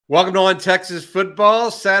Welcome to On Texas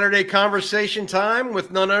Football, Saturday conversation time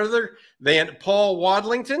with none other than Paul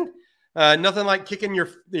Wadlington. Nothing like kicking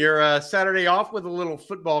your Saturday off with a little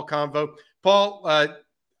football convo. Paul,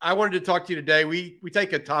 I wanted to talk to you today. We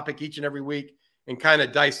take a topic each and every week and kind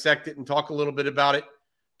of dissect it and talk a little bit about it.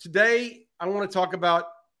 Today, I want to talk about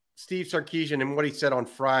Steve Sarkisian and what he said on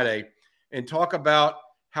Friday and talk about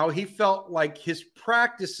how he felt like his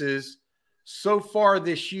practices so far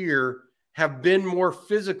this year have been more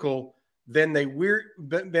physical than they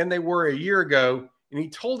were a year ago. And he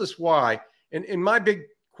told us why. And my big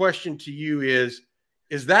question to you is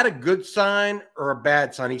that a good sign or a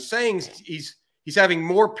bad sign? He's saying he's having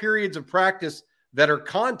more periods of practice that are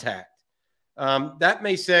contact. That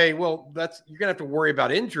may say, well, you're going to have to worry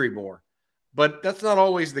about injury more. But that's not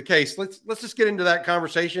always the case. Let's just get into that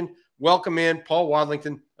conversation. Welcome in Paul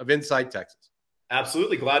Wadlington of Inside Texas.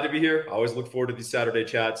 Absolutely. Glad to be here. I always look forward to these Saturday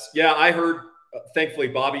chats. Yeah, I heard, thankfully,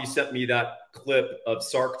 Bobby sent me that clip of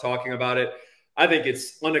Sark talking about it. I think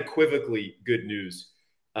it's unequivocally good news.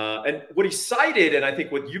 And what he cited, and I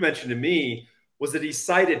think what you mentioned to me, was that he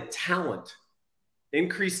cited talent,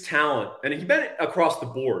 increased talent. And he meant it across the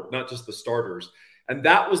board, not just the starters. And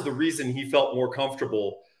that was the reason he felt more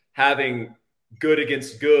comfortable having good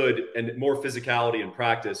against good and more physicality in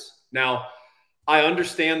practice. Now, I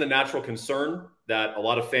understand the natural concern that a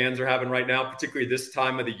lot of fans are having right now, particularly this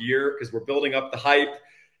time of the year, because we're building up the hype.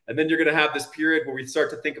 And then you're going to have this period where we start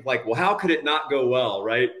to think of like, well, how could it not go well,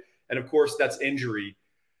 right? And of course, that's injury.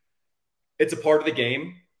 It's a part of the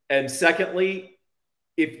game. And secondly,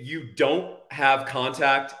 if you don't have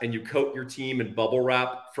contact and you coat your team in bubble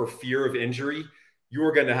wrap for fear of injury, you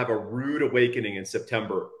are going to have a rude awakening in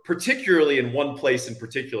September, particularly in one place in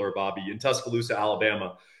particular, Bobby, in Tuscaloosa,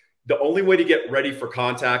 Alabama. The only way to get ready for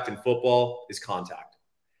contact in football is contact.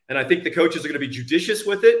 And I think the coaches are going to be judicious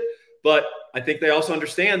with it, but I think they also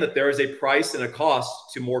understand that there is a price and a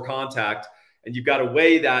cost to more contact, and you've got to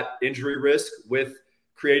weigh that injury risk with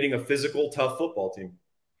creating a physical, tough football team.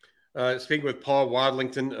 Speaking with Paul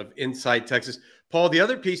Wadlington of Inside Texas. Paul, the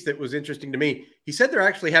other piece that was interesting to me, he said they're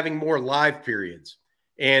actually having more live periods.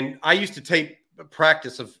 And I used to tape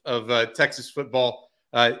practice of Texas football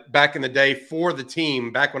back in the day for the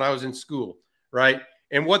team back when I was in school, right?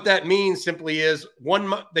 And what that means simply is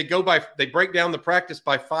they break down the practice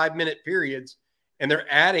by 5-minute periods, and they're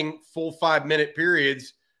adding full 5-minute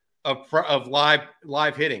periods of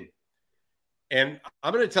live hitting. And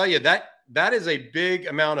I'm going to tell you that is a big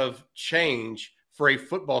amount of change for a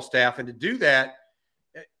football staff, and to do that,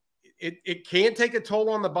 it can take a toll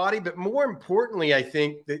on the body. But more importantly, I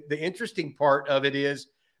think the interesting part of it is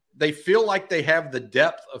they feel like they have the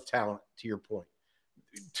depth of talent, to your point.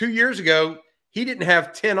 2 years ago, he didn't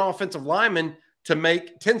have 10 offensive linemen to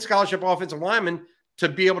make 10 scholarship offensive linemen to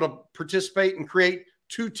be able to participate and create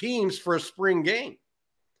 2 teams for a spring game.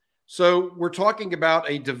 So we're talking about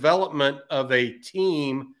a development of a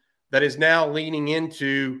team that is now leaning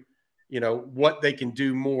into, what they can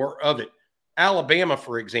do more of it. Alabama,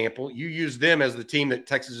 for example, you use them as the team that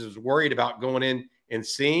Texas is worried about going in and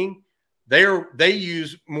seeing. They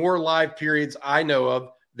use more live periods I know of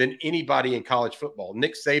than anybody in college football.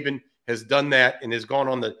 Nick Saban has done that and has gone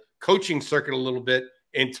on the coaching circuit a little bit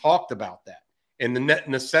and talked about that and the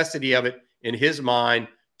necessity of it in his mind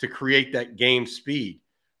to create that game speed.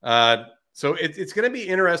 So it's going to be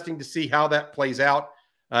interesting to see how that plays out.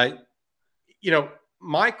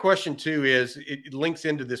 My question too is it links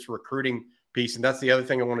into this recruiting piece, and that's the other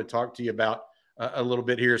thing I want to talk to you about a little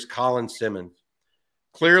bit here is Colin Simmons.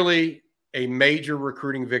 Clearly a major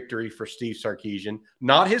recruiting victory for Steve Sarkisian.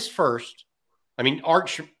 Not his first. I mean,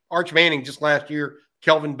 Arch Manning just last year,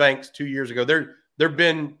 Kelvin Banks 2 years ago. There've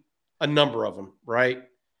been a number of them, right?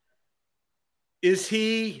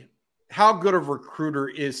 How good of a recruiter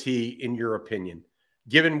is he, in your opinion,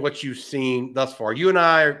 given what you've seen thus far? You and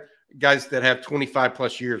I are guys that have 25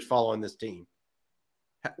 plus years following this team.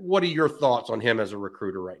 What are your thoughts on him as a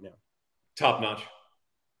recruiter right now? Top notch.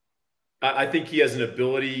 I think he has an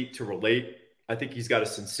ability to relate. I think he's got a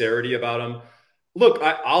sincerity about him. Look,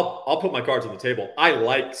 I'll put my cards on the table. I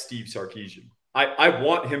like Steve Sarkisian. I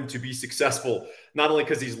want him to be successful, not only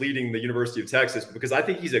because he's leading the University of Texas, but because I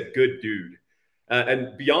think he's a good dude.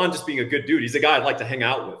 And beyond just being a good dude, he's a guy I'd like to hang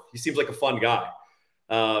out with. He seems like a fun guy.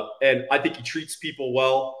 And I think he treats people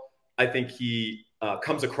well. I think he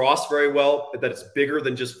comes across very well, that it's bigger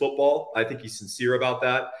than just football. I think he's sincere about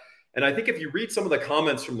that. And I think if you read some of the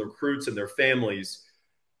comments from the recruits and their families,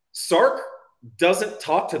 Sark doesn't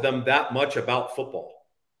talk to them that much about football.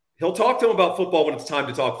 He'll talk to them about football when it's time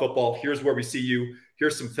to talk football. Here's where we see you.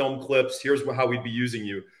 Here's some film clips. Here's how we'd be using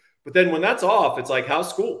you. But then when that's off, it's like, how's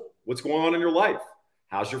school? What's going on in your life?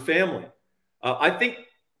 How's your family? I think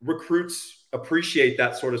recruits appreciate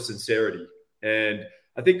that sort of sincerity. And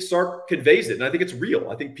I think Sark conveys it. And I think it's real.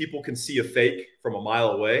 I think people can see a fake from a mile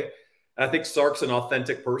away. And I think Sark's an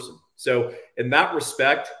authentic person. So in that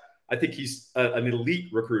respect, I think he's an elite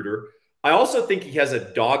recruiter. I also think he has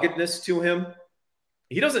a doggedness to him.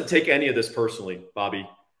 He doesn't take any of this personally, Bobby.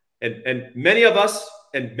 And many of us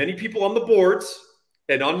and many people on the boards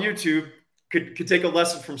and on YouTube could take a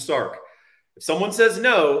lesson from Sark. If someone says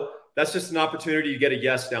no, that's just an opportunity to get a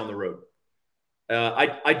yes down the road.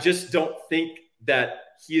 I just don't think that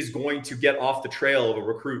he is going to get off the trail of a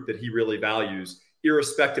recruit that he really values,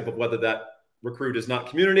 irrespective of whether that recruit is not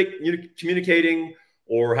communicating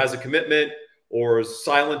or has a commitment or is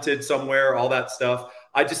silented somewhere, all that stuff.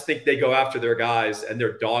 I just think they go after their guys and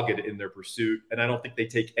they're dogged in their pursuit. And I don't think they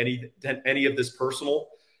take any of this personal.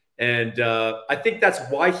 And I think that's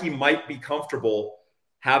why he might be comfortable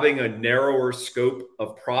having a narrower scope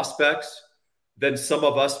of prospects than some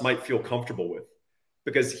of us might feel comfortable with,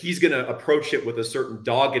 because he's going to approach it with a certain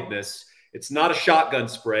doggedness. It's not a shotgun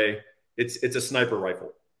spray. It's a sniper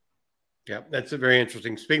rifle. Yeah, that's a very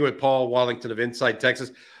interesting. Speaking with Paul Wadlington of Inside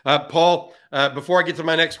Texas. Paul, before I get to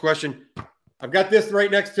my next question, I've got this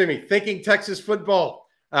right next to me. Thinking Texas football.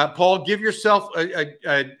 Paul, give yourself a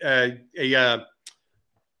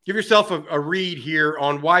read here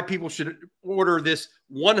on why people should order this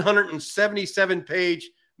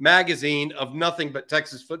 177-page magazine of nothing but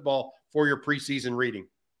Texas football for your preseason reading.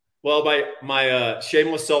 Well, my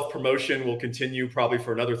shameless self-promotion will continue probably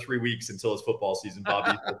for another 3 weeks until it's football season,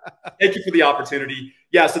 Bobby. Thank you for the opportunity.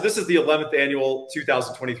 Yeah, so this is the 11th annual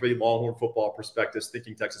 2023 Longhorn Football Prospectus,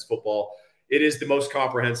 Thinking Texas Football. It is the most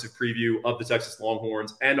comprehensive preview of the Texas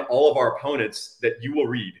Longhorns and all of our opponents that you will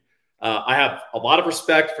read. I have a lot of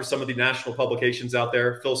respect for some of the national publications out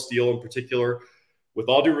there, Phil Steele in particular. With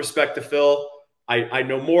all due respect to Phil, I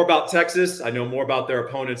know more about Texas. I know more about their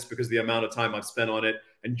opponents because of the amount of time I've spent on it.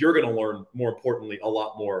 And you're going to learn, more importantly, a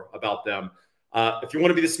lot more about them. If you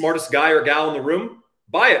want to be the smartest guy or gal in the room,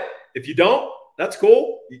 buy it. If you don't, that's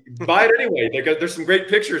cool. Buy it anyway. There's some great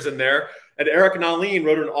pictures in there. And Eric Nalin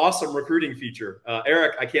wrote an awesome recruiting feature.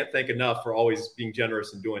 Eric, I can't thank enough for always being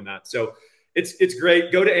generous and doing that. So it's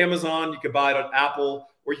great. Go to Amazon. You can buy it on Apple,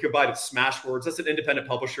 or you can buy it at Smashwords. That's an independent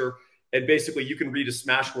publisher. And basically, you can read a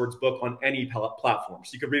Smashwords book on any platform.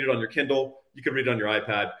 So you can read it on your Kindle. You can read it on your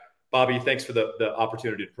iPad. Bobby, thanks for the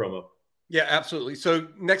opportunity to promo. Yeah, absolutely. So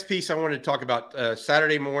next piece I wanted to talk about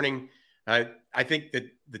Saturday morning. I think that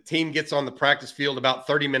the team gets on the practice field about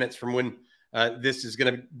 30 minutes from when this is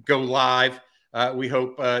going to go live. We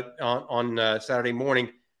hope on Saturday morning.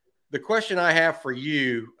 The question I have for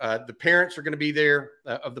you, the parents are going to be there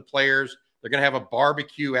of the players. They're going to have a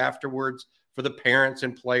barbecue afterwards for the parents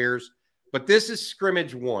and players. But this is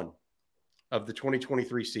scrimmage one of the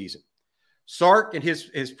 2023 season. Sark in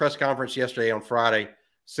his press conference yesterday on Friday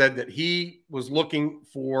said that he was looking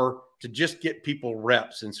to just get people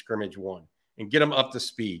reps in scrimmage one and get them up to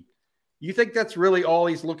speed. You think that's really all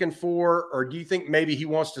he's looking for? Or do you think maybe he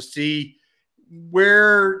wants to see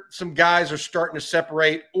where some guys are starting to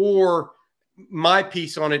separate? Or my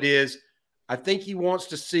piece on it is, I think he wants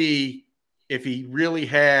to see if he really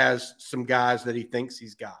has some guys that he thinks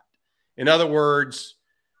he's got. In other words,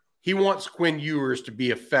 he wants Quinn Ewers to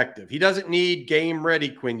be effective. He doesn't need game-ready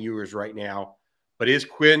Quinn Ewers right now, but is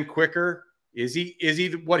Quinn quicker? Is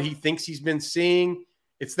he what he thinks he's been seeing?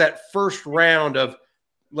 It's that first round of,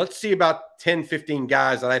 let's see about 10, 15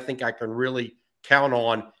 guys that I think I can really count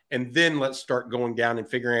on, and then let's start going down and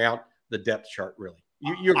figuring out the depth chart, really.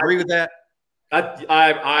 You agree with that?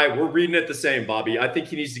 We're reading it the same, Bobby. I think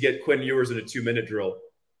he needs to get Quinn Ewers in a 2-minute drill.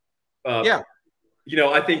 Yeah.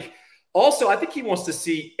 I think he wants to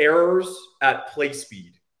see errors at play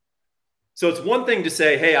speed. So it's one thing to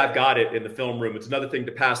say, hey, I've got it in the film room. It's another thing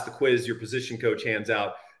to pass the quiz your position coach hands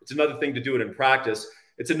out. It's another thing to do it in practice.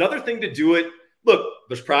 It's another thing to do it. Look,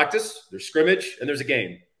 there's practice, there's scrimmage, and there's a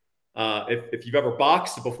game. If you've ever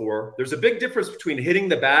boxed before, there's a big difference between hitting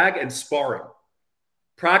the bag and sparring.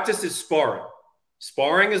 Practice is sparring.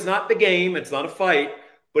 Sparring is not the game. It's not a fight,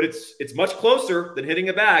 but it's much closer than hitting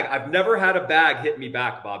a bag. I've never had a bag hit me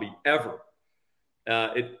back, Bobby, ever.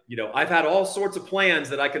 I've had all sorts of plans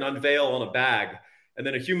that I can unveil on a bag, and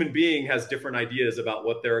then a human being has different ideas about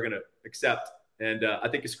what they're going to accept. And I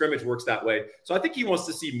think a scrimmage works that way. So I think he wants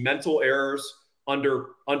to see mental errors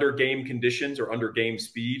under game conditions or under game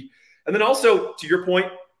speed. And then also, to your point,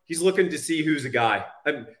 he's looking to see who's a guy.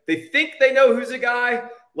 They think they know who's a guy.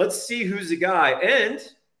 Let's see who's a guy. And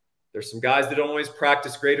there's some guys that don't always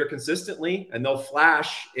practice great or consistently, and they'll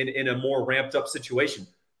flash in a more ramped up situation.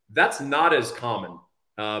 That's not as common.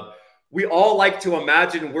 we all like to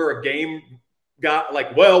imagine we're a game guy,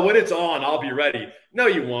 like, well, when it's on, I'll be ready. No,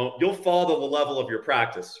 you won't. You'll fall to the level of your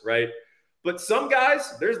practice, right? But some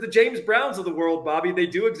guys, there's the James Browns of the world, Bobby. They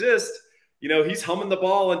do exist. You know, he's humming the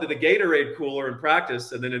ball into the Gatorade cooler in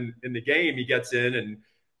practice, and then in the game, he gets in, and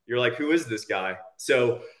you're like, who is this guy?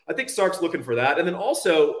 So I think Sark's looking for that. And then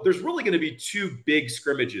also, there's really going to be two big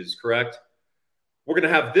scrimmages, correct? We're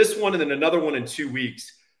going to have this one and then another one in 2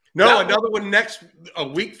 weeks. No, another one a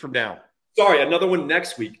week from now. Sorry, another one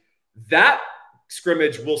next week. That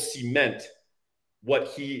scrimmage will cement what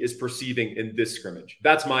he is perceiving in this scrimmage.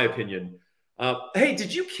 That's my opinion. Hey,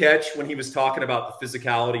 did you catch when he was talking about the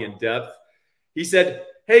physicality and depth? He said,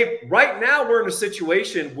 hey, right now we're in a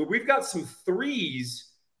situation where we've got some threes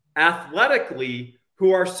athletically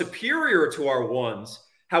who are superior to our ones.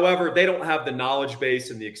 However, they don't have the knowledge base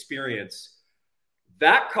and the experience.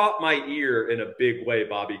 That caught my ear in a big way,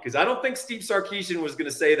 Bobby, because I don't think Steve Sarkisian was going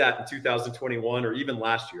to say that in 2021 or even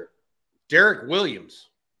last year. Derek Williams.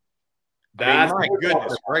 My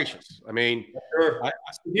goodness gracious. I mean,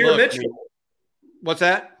 Sadir Mitchell. What's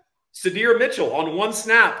that? Sadir Mitchell on one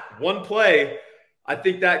snap, one play. I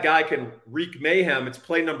think that guy can wreak mayhem. It's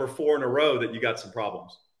play number 4 in a row that you got some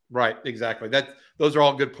problems. Right, exactly. Those are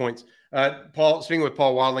all good points. Paul, speaking with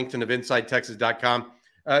Paul Wadlington of InsideTexas.com.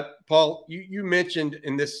 Paul, you mentioned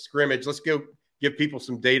in this scrimmage, let's go give people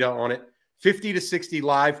some data on it. 50 to 60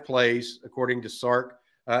 live plays, according to Sark.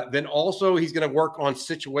 Then also he's going to work on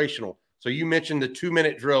situational. So you mentioned the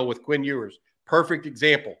 2-minute drill with Quinn Ewers. Perfect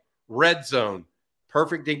example. Red zone.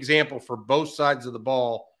 Perfect example for both sides of the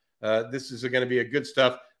ball. This is going to be a good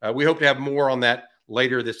stuff. We hope to have more on that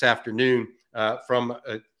later this afternoon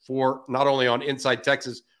for not only on Inside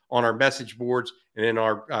Texas on our message boards and in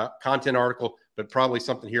our content article, but probably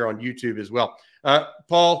something here on YouTube as well.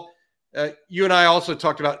 Paul, you and I also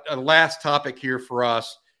talked about a last topic here for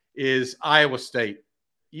us is Iowa State.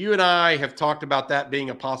 You and I have talked about that being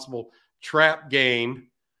a possible trap game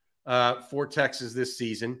for Texas this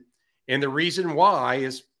season. And the reason why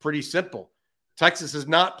is pretty simple. Texas has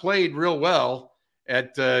not played real well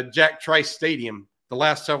at Jack Trice Stadium the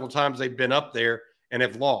last several times they've been up there and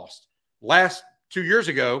have lost. Last 2 years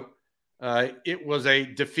ago, it was a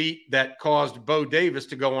defeat that caused Bo Davis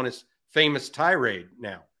to go on his famous tirade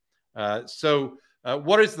now. So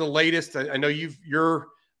what is the latest? I know you're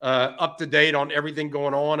up to date on everything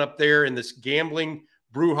going on up there in this gambling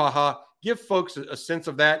brouhaha. Give folks a sense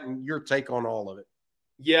of that and your take on all of it.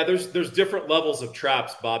 Yeah, there's different levels of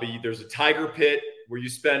traps, Bobby. There's a tiger pit where you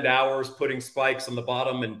spend hours putting spikes on the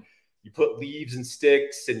bottom and you put leaves and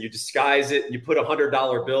sticks and you disguise it and you put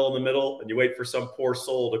 $100 bill in the middle and you wait for some poor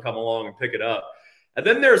soul to come along and pick it up. And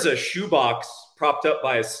then there's a shoebox propped up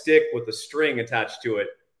by a stick with a string attached to it.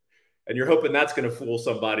 And you're hoping that's going to fool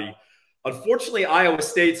somebody. Unfortunately, Iowa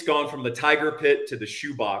State's gone from the tiger pit to the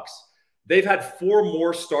shoebox. They've had 4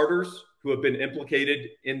 more starters who have been implicated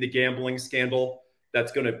in the gambling scandal.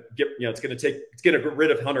 That's going to it's going to get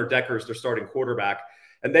rid of Hunter Deckers, their starting quarterback.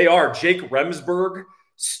 And they are Jake Remsburg,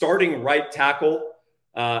 starting right tackle.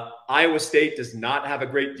 Iowa State does not have a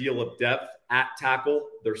great deal of depth at tackle.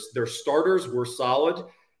 Their starters were solid.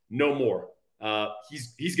 No more.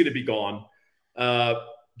 He's going to be gone.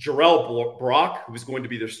 Jarrell Brock, who was going to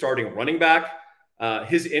be their starting running back.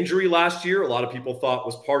 His injury last year, a lot of people thought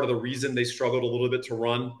was part of the reason they struggled a little bit to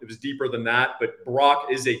run. It was deeper than that, but Brock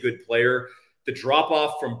is a good player. The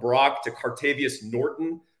drop-off from Brock to Cartavius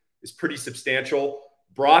Norton is pretty substantial.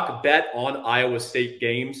 Brock bet on Iowa State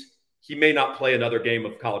games. He may not play another game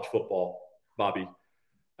of college football, Bobby.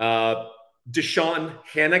 Deshaun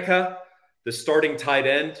Hanukkah, the starting tight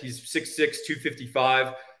end, he's 6'6",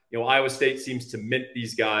 255. Iowa State seems to mint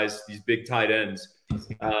these guys, these big tight ends.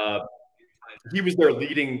 He was their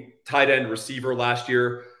leading tight end receiver last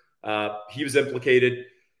year. He was implicated.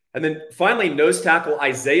 And then finally, nose tackle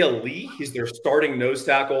Isaiah Lee. He's their starting nose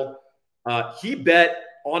tackle. He bet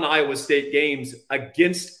on Iowa State games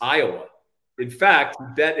against Iowa. In fact,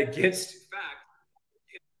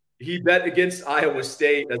 he bet against Iowa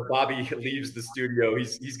State as Bobby leaves the studio.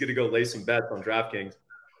 He's going to go lay some bets on DraftKings.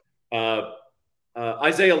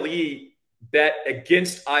 Isaiah Lee bet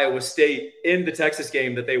against Iowa State in the Texas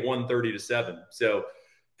game that they won 30-7. So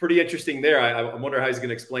pretty interesting there. I wonder how he's going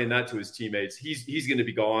to explain that to his teammates. He's going to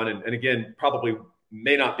be gone. And again, probably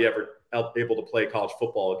may not be ever able to play college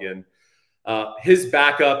football again. His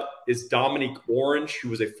backup is Dominique Orange, who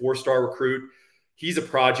was a 4-star recruit. He's a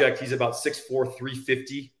project. He's about 6'4",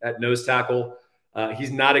 350 at nose tackle.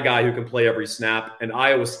 He's not a guy who can play every snap. And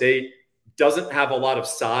Iowa State doesn't have a lot of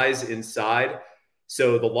size inside.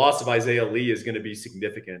 So the loss of Isaiah Lee is going to be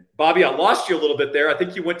significant. Bobby, I lost you a little bit there. I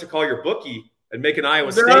think you went to call your bookie and making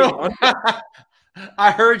Iowa State. No.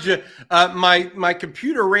 I heard you. My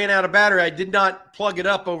computer ran out of battery. I did not plug it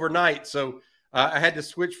up overnight, so I had to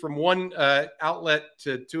switch from one outlet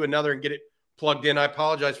to another and get it plugged in. I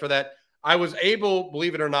apologize for that. I was able,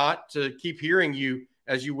 believe it or not, to keep hearing you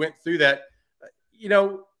as you went through that. You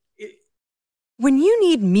know, When you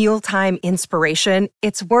need mealtime inspiration,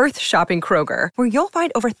 it's worth shopping Kroger, where you'll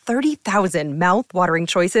find over 30,000 mouth-watering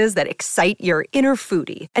choices that excite your inner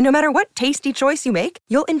foodie. And no matter what tasty choice you make,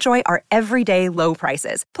 you'll enjoy our everyday low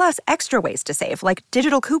prices, plus extra ways to save, like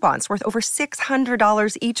digital coupons worth over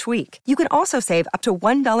 $600 each week. You can also save up to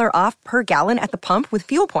 $1 off per gallon at the pump with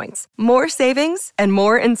fuel points. More savings and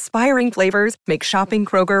more inspiring flavors make shopping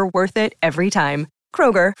Kroger worth it every time.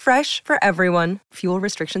 Kroger, fresh for everyone. Fuel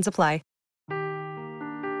restrictions apply.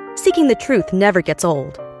 Seeking the truth never gets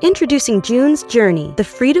old. Introducing June's Journey, the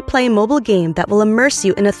free-to-play mobile game that will immerse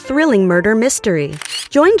you in a thrilling murder mystery.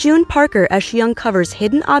 Join June Parker as she uncovers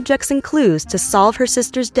hidden objects and clues to solve her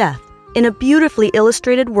sister's death in a beautifully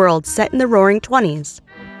illustrated world set in the Roaring '20s.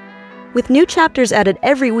 With new chapters added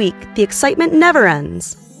every week, the excitement never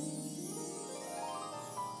ends.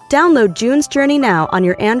 Download June's Journey now on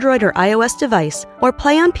your Android or iOS device, or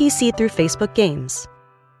play on PC through Facebook Games.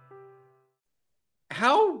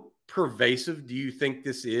 how pervasive do you think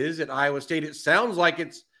this is at Iowa State? It sounds like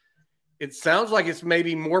it's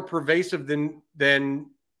maybe more pervasive than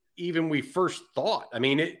even we first thought. I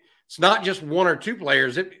mean, it's not just one or two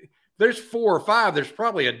players. There's 4 or 5. There's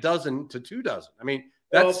probably a dozen to 2 dozen. I mean,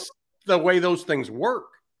 that's the way those things work.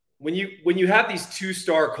 When you have these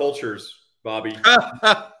 2-star cultures, Bobby,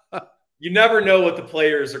 you never know what the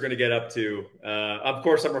players are going to get up to. Of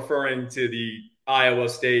course, I'm referring to the Iowa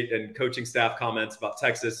State and coaching staff comments about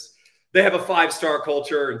Texas. They have a 5-star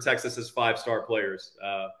culture, and Texas has 5-star players.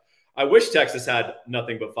 I wish Texas had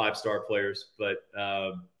nothing but 5-star players, but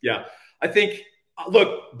yeah, I think,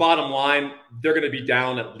 look, bottom line, they're going to be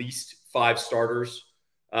down at least 5 starters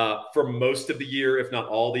for most of the year, if not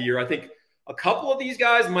all the year. I think a couple of these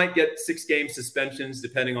guys might get 6-game suspensions,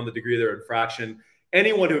 depending on the degree of their infraction.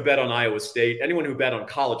 Anyone who bet on Iowa State, anyone who bet on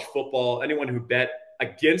college football, anyone who bet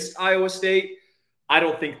against Iowa State, I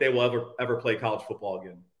don't think they will ever play college football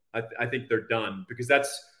again. I think they're done, because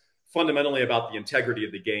that's fundamentally about the integrity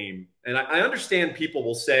of the game. And I understand people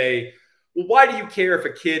will say, well, why do you care if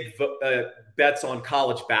a kid bets on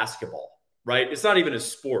college basketball, right? It's not even a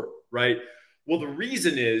sport, right? Well, the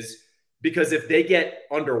reason is because if they get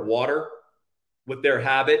underwater with their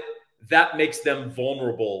habit, that makes them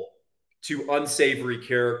vulnerable to unsavory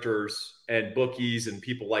characters and bookies and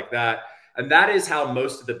people like that. And that is how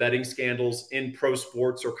most of the betting scandals in pro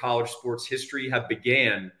sports or college sports history have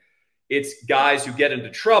began. It's guys who get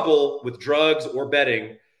into trouble with drugs or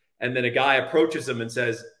betting, and then a guy approaches them and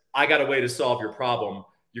says, I got a way to solve your problem.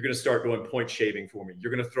 You're going to start doing point shaving for me.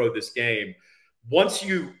 You're going to throw this game. Once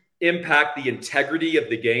you impact the integrity of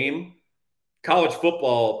the game, college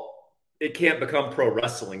football, it can't become pro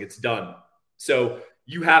wrestling. It's done. So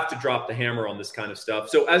you have to drop the hammer on this kind of stuff.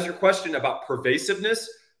 So as your question about pervasiveness,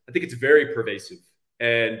 I think it's very pervasive.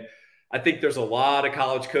 And I think there's a lot of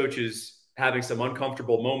college coaches having some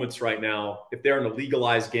uncomfortable moments right now if they're in a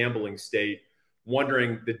legalized gambling state,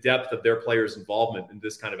 wondering the depth of their players' involvement in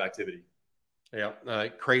this kind of activity. Yeah,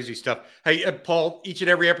 crazy stuff. Hey, Paul, each and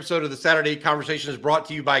every episode of the Saturday Conversation is brought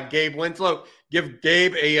to you by Gabe Winslow. Give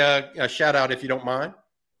Gabe a shout out if you don't mind.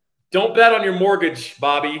 Don't bet on your mortgage,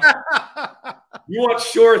 Bobby. You want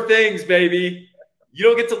sure things, baby. You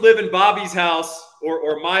don't get to live in Bobby's house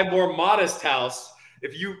or my more modest house.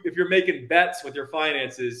 If you're making bets with your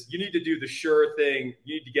finances, you need to do the sure thing.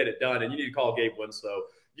 You need to get it done, and you need to call Gabe Winslow.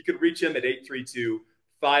 You can reach him at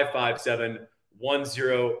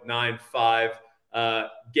 832-557-1095.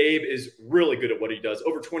 Gabe is really good at what he does.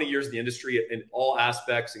 Over 20 years in the industry in all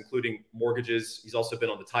aspects, including mortgages. He's also been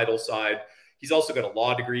on the title side. He's also got a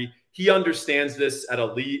law degree. He understands this at a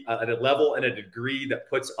level and a degree that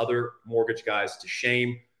puts other mortgage guys to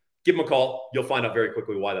shame. Give him a call. You'll find out very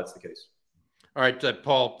quickly why that's the case. All right,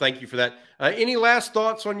 Paul, thank you for that. Any last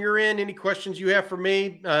thoughts on your end? Any questions you have for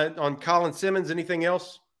me on Colin Simmons? Anything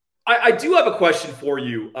else? I do have a question for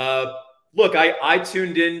you. Look, I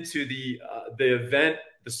tuned into the event,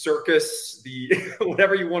 the circus, the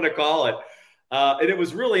whatever you want to call it, and it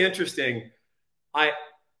was really interesting. I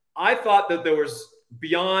thought that there was,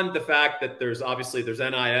 beyond the fact that there's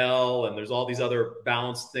NIL and there's all these other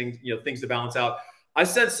balance things, things to balance out. I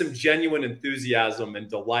sensed some genuine enthusiasm and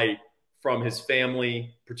delight from his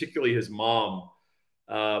family, particularly his mom.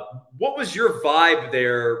 What was your vibe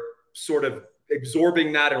there, sort of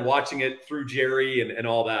absorbing that and watching it through Jerry and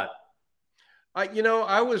all that?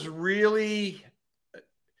 I was really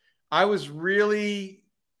I was really,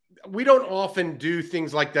 we don't often do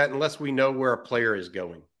things like that unless we know where a player is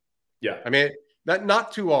going. Yeah. I mean,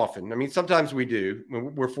 not too often. I mean, sometimes we do.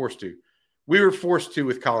 We're forced to. We were forced to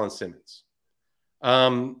with Colin Simmons.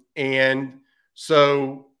 And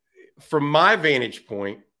so from my vantage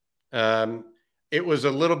point, it was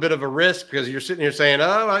a little bit of a risk because you're sitting here saying,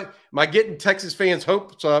 am I getting Texas fans'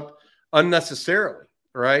 hopes up unnecessarily,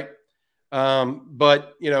 right?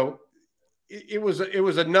 But, you know, it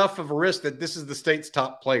was enough of a risk that this is the state's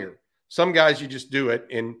top player. Some guys, you just do it.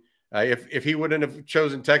 And if he wouldn't have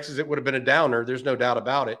chosen Texas, it would have been a downer. There's no doubt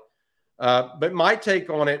about it. But my take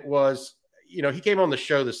on it was, you know, he came on the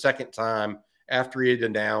show the second time after he had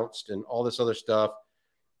announced and all this other stuff.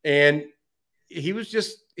 And he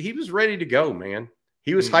was ready to go, man.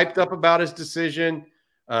 He was hyped up about his decision.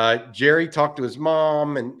 Jerry talked to his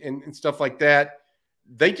mom and stuff like that.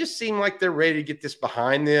 They just seem like they're ready to get this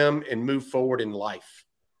behind them and move forward in life.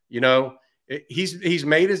 You know, he's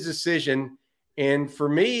made his decision. And for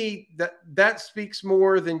me, that speaks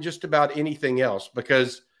more than just about anything else,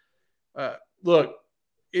 because look,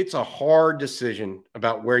 it's a hard decision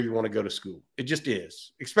about where you want to go to school. It just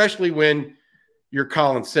is, especially when you're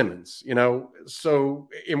Colin Simmons, you know? So,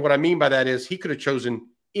 and what I mean by that is he could have chosen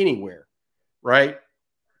anywhere, right?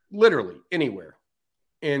 Literally anywhere.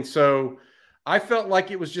 And so I felt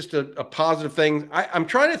like it was just a positive thing. I'm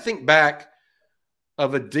trying to think back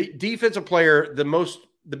of a defensive player.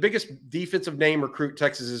 The biggest defensive name recruit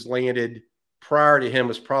Texas has landed prior to him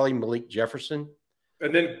was probably Malik Jefferson.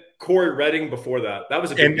 And then Corey Redding before that. That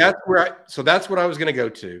was a big and that's where that's what I was going to go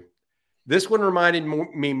to. This one reminded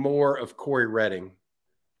me more of Corey Redding.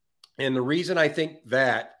 And the reason I think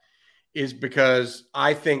that is because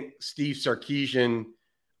I think Steve Sarkisian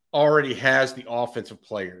already has the offensive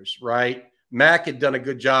players, right? Mac had done a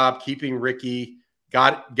good job keeping Ricky,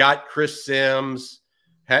 got Chris Sims,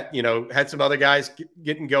 had some other guys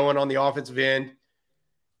getting going on the offensive end.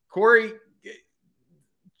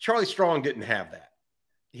 Charlie Strong didn't have that.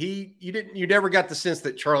 You never got the sense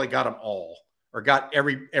that Charlie got them all or got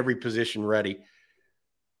every position ready.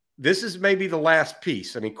 This is maybe the last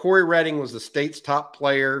piece. I mean, Corey Redding was the state's top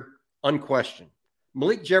player, unquestioned.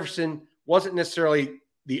 Malik Jefferson wasn't necessarily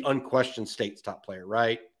the unquestioned state's top player,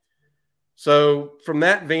 right? So from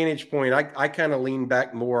that vantage point, I kind of lean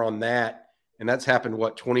back more on that. And that's happened,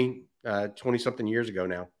 20-something years ago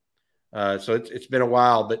now. So it's been a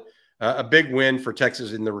while, but a big win for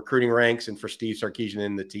Texas in the recruiting ranks and for Steve Sarkisian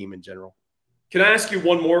and the team in general. Can I ask you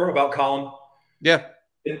one more about Colin? Yeah.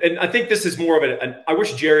 And I think this is more of I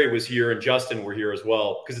wish Jerry was here and Justin were here as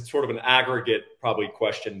well, because it's sort of an aggregate probably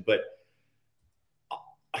question. But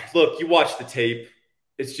look, you watch the tape.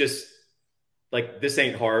 It's just like, this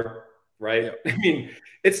ain't hard, right? Yeah. I mean,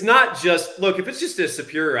 it's not just, look, if it's just a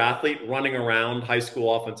superior athlete running around high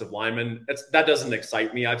school offensive lineman, that doesn't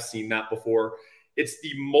excite me. I've seen that before. It's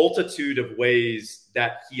the multitude of ways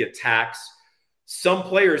that he attacks some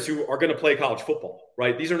players who are going to play college football,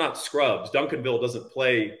 right? These are not scrubs. Duncanville doesn't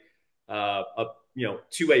play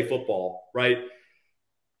 2A football, right?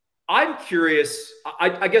 I'm curious.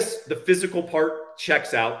 I guess the physical part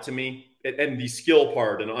checks out to me, and the skill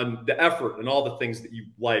part and on the effort and all the things that you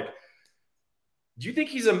like. Do you think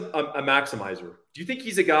he's a maximizer? Do you think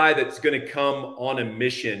he's a guy that's going to come on a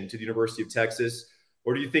mission to the University of Texas?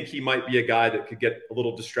 Or do you think he might be a guy that could get a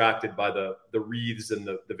little distracted by the wreaths and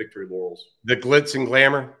the victory laurels? The glitz and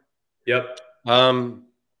glamour? Yep. I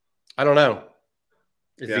don't know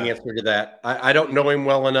is the answer to that. I don't know him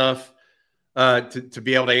well enough to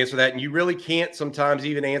be able to answer that. And you really can't sometimes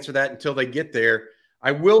even answer that until they get there.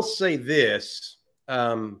 I will say this.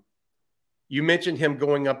 You mentioned him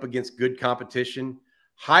going up against good competition.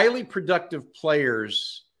 Highly productive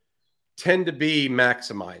players tend to be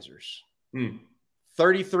maximizers.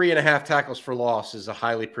 33.5 tackles for loss is a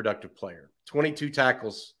highly productive player. 22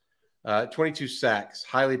 tackles, 22 sacks,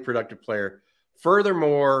 highly productive player.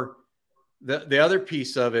 Furthermore, the other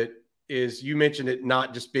piece of it is, you mentioned it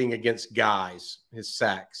not just being against guys, his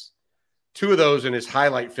sacks. 2 of those in his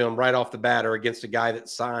highlight film right off the bat are against a guy that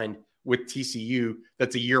signed with TCU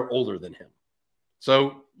that's a year older than him.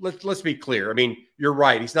 So let's be clear. I mean, you're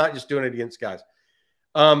right. He's not just doing it against guys.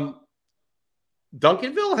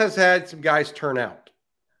 Duncanville has had some guys turn out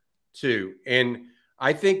too. And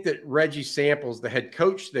I think that Reggie Samples, the head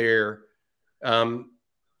coach there,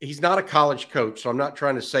 he's not a college coach. So I'm not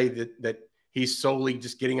trying to say that he's solely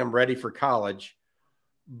just getting them ready for college,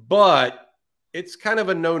 but it's kind of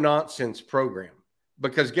a no-nonsense program,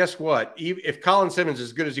 because guess what? If Colin Simmons is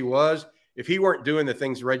as good as he was, if he weren't doing the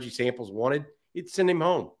things Reggie Samples wanted, he'd send him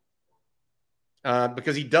home,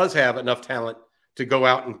 because he does have enough talent to go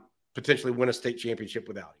out and potentially win a state championship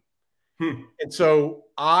without him. And so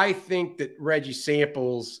I think that Reggie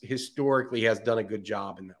Samples historically has done a good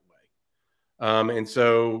job in that way. And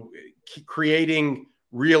so creating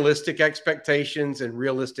realistic expectations and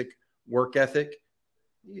realistic work ethic.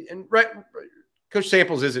 And Coach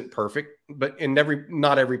Samples isn't perfect, but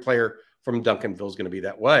not every player from Duncanville is going to be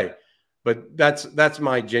that way. But that's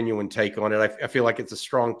my genuine take on it. I feel like it's a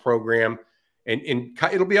strong program, and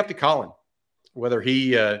it'll be up to Colin whether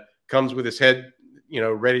he comes with his head,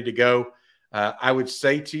 ready to go. I would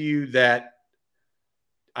say to you that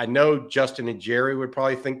I know Justin and Jerry would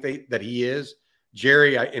probably think that he is.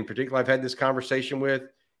 Jerry, in particular, I've had this conversation with,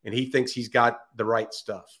 and he thinks he's got the right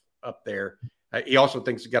stuff up there. He also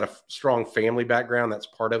thinks he's got a strong family background. That's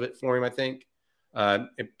part of it for him, I think. And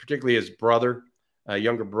particularly his brother,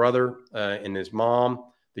 younger brother, and his mom.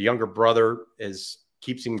 The younger brother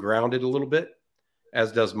keeps him grounded a little bit,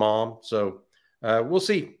 as does mom. So we'll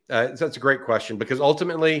see. That's a great question, because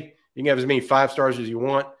ultimately you can have as many 5 stars as you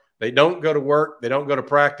want. They don't go to work. They don't go to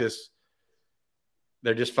practice.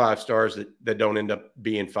 They're just 5 stars that don't end up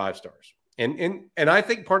being 5 stars. And I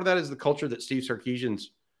think part of that is the culture that Steve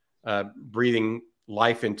Sarkisian's breathing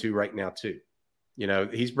life into right now too.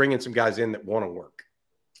 He's bringing some guys in that want to work.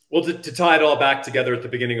 Well, to tie it all back together at the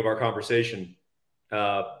beginning of our conversation,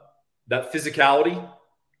 that physicality,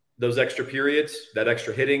 those extra periods, that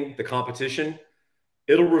extra hitting, the competition,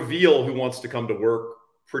 it'll reveal who wants to come to work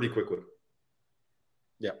pretty quickly.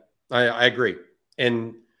 Yeah, I agree.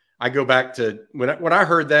 And I go back to when I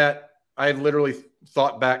heard that, I literally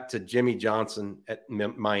thought back to Jimmy Johnson at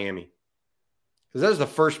Miami. Because that was the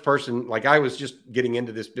first person, like I was just getting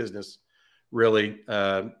into this business really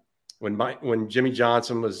when Jimmy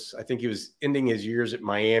Johnson I think he was ending his years at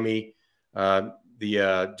Miami.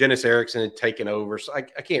 Dennis Erickson had taken over. So I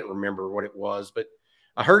can't remember what it was, but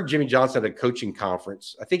I heard Jimmy Johnson at a coaching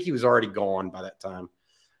conference. I think he was already gone by that time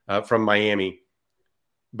from Miami.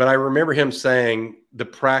 But I remember him saying the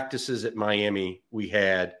practices at Miami we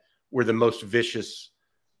had were the most vicious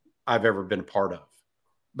I've ever been a part of,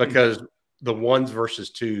 because the 1s versus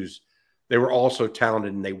 2s, they were also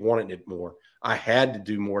talented and they wanted it more. I had to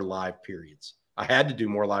do more live periods. I had to do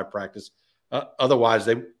more live practice. Otherwise,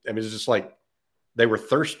 it was just like they were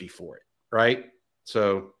thirsty for it, right?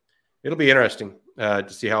 So it'll be interesting to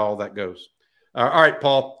see how all that goes. All right,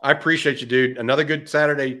 Paul, I appreciate you, dude. Another good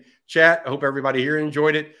Saturday chat. I hope everybody here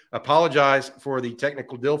enjoyed it. Apologize for the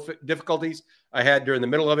technical difficulties I had during the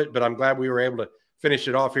middle of it, but I'm glad we were able to finish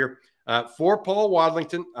it off here. For Paul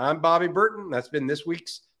Wadlington, I'm Bobby Burton. That's been this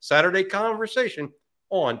week's Saturday Conversation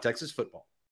on Texas football.